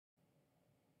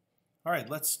All right,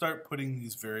 let's start putting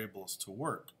these variables to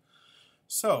work.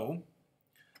 So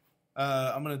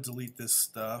I'm going to delete this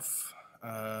stuff.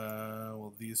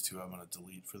 Well, these two I'm going to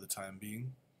delete for the time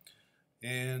being.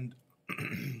 And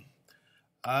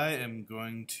I am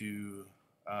going to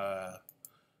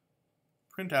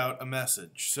print out a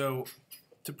message. So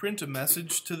to print a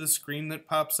message to the screen that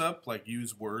pops up, like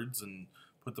use words and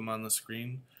put them on the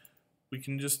screen, we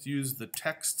can just use the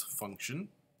text function.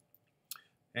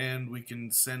 And we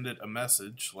can send it a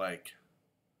message like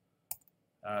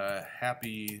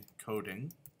happy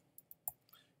coding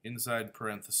inside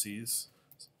parentheses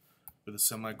with a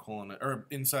semicolon, or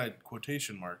inside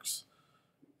quotation marks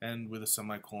and with a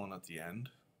semicolon at the end.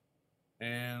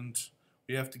 And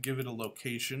we have to give it a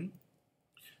location.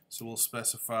 So we'll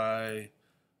specify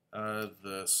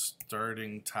the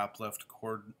starting top left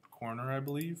corner, I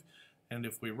believe. And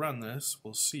if we run this,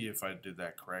 we'll see if I did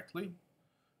that correctly.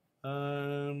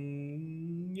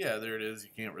 Yeah, there it is. You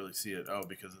can't really see it. Oh,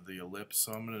 because of the ellipse.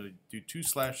 So I'm going to do 2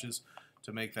 slashes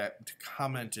to make that, to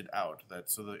comment it out, that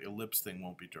so the ellipse thing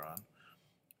won't be drawn.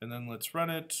 And then let's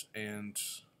run it, and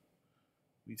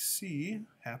we see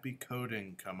happy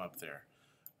coding come up there.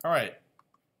 All right,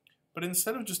 but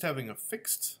instead of just having a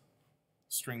fixed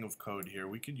string of code here,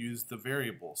 we could use the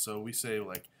variable. So we say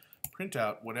like print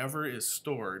out whatever is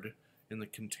stored in the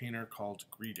container called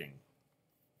greeting.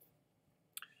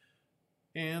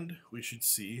 And we should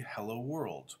see hello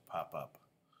world pop up.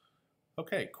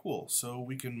 Okay, cool. So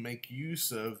we can make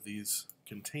use of these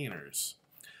containers.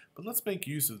 But let's make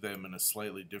use of them in a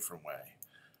slightly different way.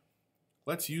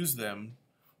 Let's use them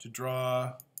to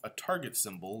draw a target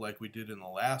symbol like we did in the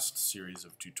last series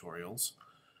of tutorials,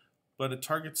 but a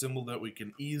target symbol that we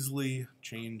can easily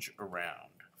change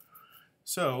around.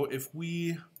 So if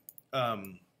we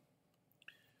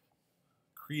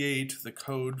create the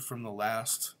code from the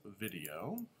last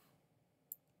video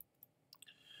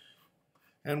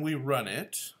and we run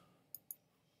it,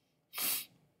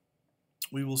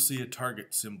 we will see a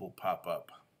target symbol pop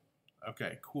up.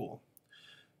 Okay, cool.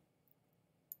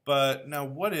 But now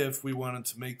what if we wanted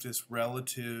to make this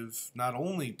relative not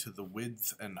only to the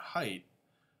width and height,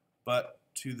 but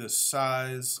to the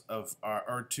size of our,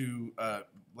 or to,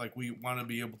 like we want to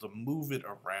be able to move it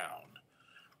around.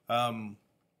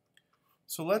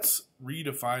 So let's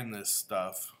redefine this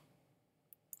stuff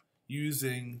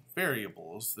using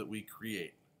variables that we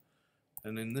create.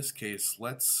 And in this case,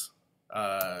 let's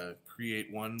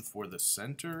create one for the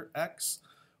center X,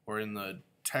 or in the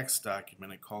text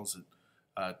document it calls it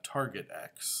target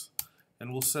X.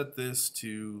 And we'll set this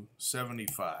to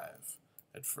 75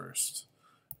 at first.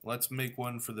 Let's make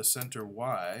one for the center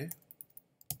Y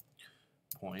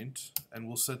point, and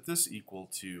we'll set this equal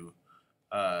to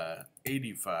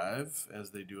 85,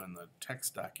 as they do in the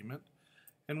text document.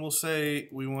 And we'll say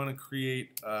we want to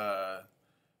create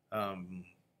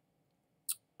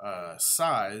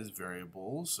size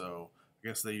variable. So I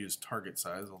guess they use target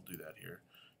size. I'll do that here.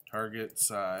 Target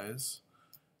size.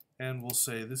 And we'll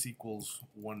say this equals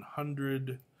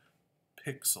 100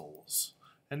 pixels.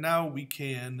 And now we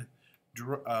can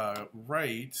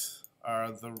write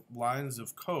the lines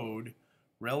of code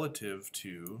relative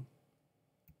to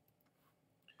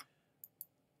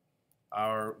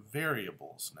our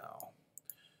variables now.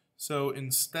 So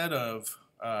instead of,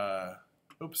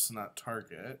 oops, not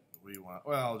target, we want,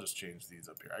 well, I'll just change these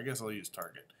up here. I guess I'll use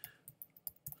target.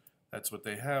 That's what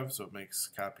they have, so it makes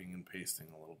copying and pasting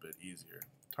a little bit easier.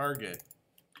 Target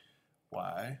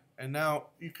Y, and now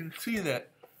you can see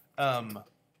that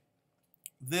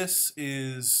this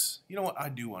is, you know what, I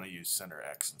do want to use center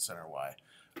X and center Y.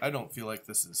 I don't feel like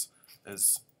this is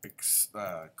as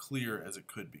clear as it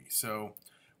could be. So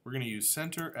we're going to use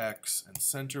center X and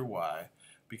center Y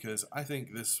because I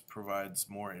think this provides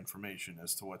more information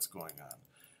as to what's going on.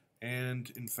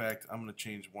 And in fact, I'm going to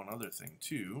change one other thing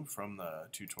too from the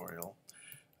tutorial.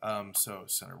 So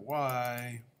center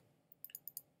Y,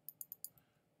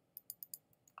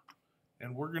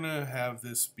 and we're going to have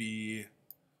this be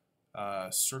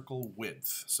circle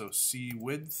width. So C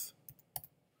width,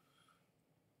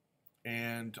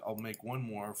 and I'll make one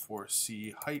more for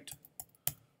C height.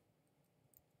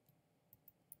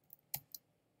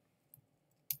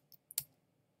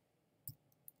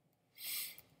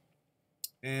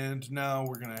 And now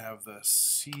we're going to have the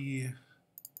C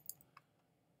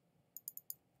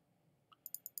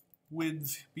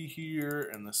width be here,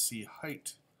 and the C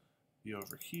height be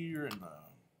over here, and the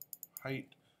height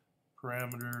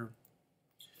parameter.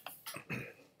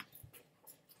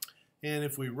 And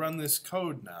if we run this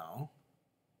code now,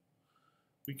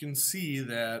 we can see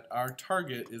that our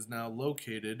target is now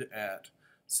located at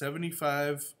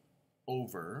 75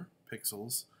 over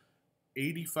pixels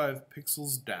 85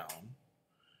 pixels down,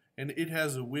 and it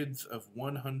has a width of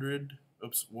 100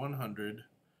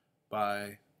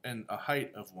 by, and a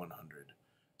height of 100.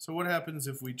 So what happens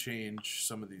if we change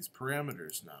some of these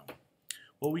parameters now?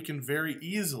 Well, we can very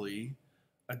easily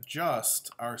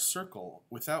adjust our circle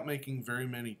without making very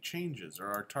many changes, or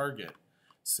our target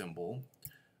symbol.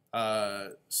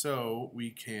 So we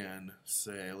can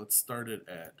say, let's start it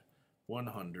at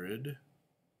 100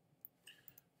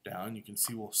 down. You can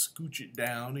see we'll scooch it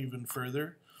down even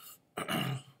further.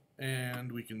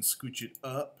 And we can scooch it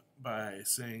up by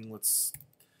saying, let's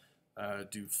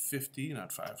do 50,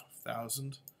 not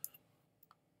 5,000.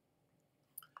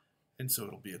 And so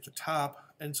it'll be at the top.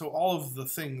 And so all of the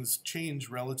things change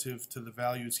relative to the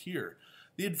values here.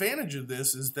 The advantage of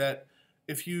this is that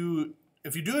if you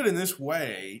do it in this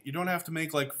way, you don't have to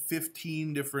make like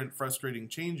 15 different frustrating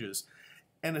changes.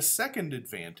 And a second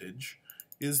advantage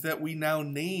is that we now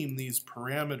name these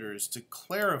parameters to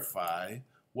clarify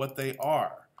what they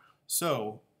are.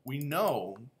 So we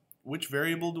know which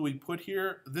variable do we put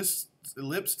here. This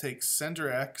ellipse takes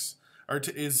center x, or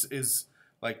is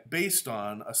like based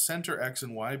on a center x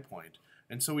and y point.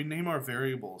 And so we name our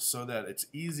variables so that it's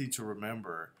easy to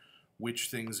remember which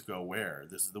things go where.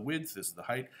 This is the width, this is the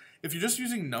height. If you're just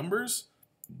using numbers,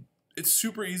 it's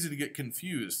super easy to get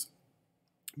confused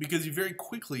because you very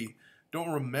quickly don't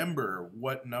remember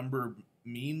what number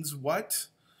means what.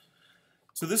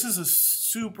 So this is a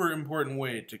super important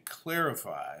way to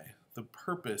clarify the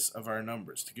purpose of our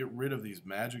numbers, to get rid of these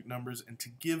magic numbers and to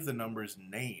give the numbers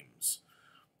names.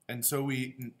 And so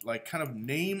we like kind of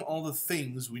name all the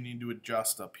things we need to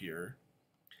adjust up here,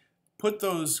 put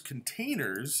those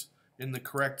containers in the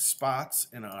correct spots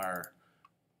in our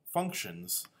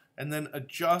functions, and then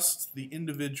adjust the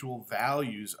individual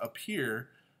values up here,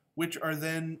 which are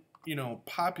then, you know,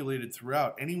 populated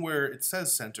throughout. Anywhere it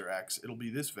says center x, it'll be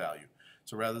this value.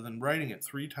 So rather than writing it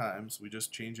 3 times, we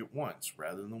just change it once,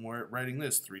 rather than writing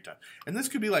this 3 times. And this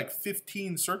could be like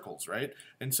 15 circles, right?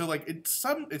 And so like it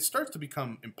starts to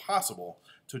become impossible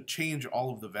to change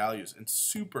all of the values, and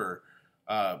super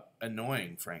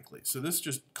annoying, frankly. So this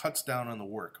just cuts down on the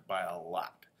work by a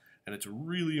lot, and it's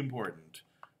really important.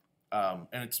 And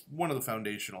it's one of the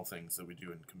foundational things that we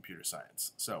do in computer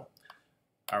science. So,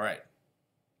 all right,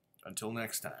 until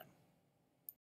next time.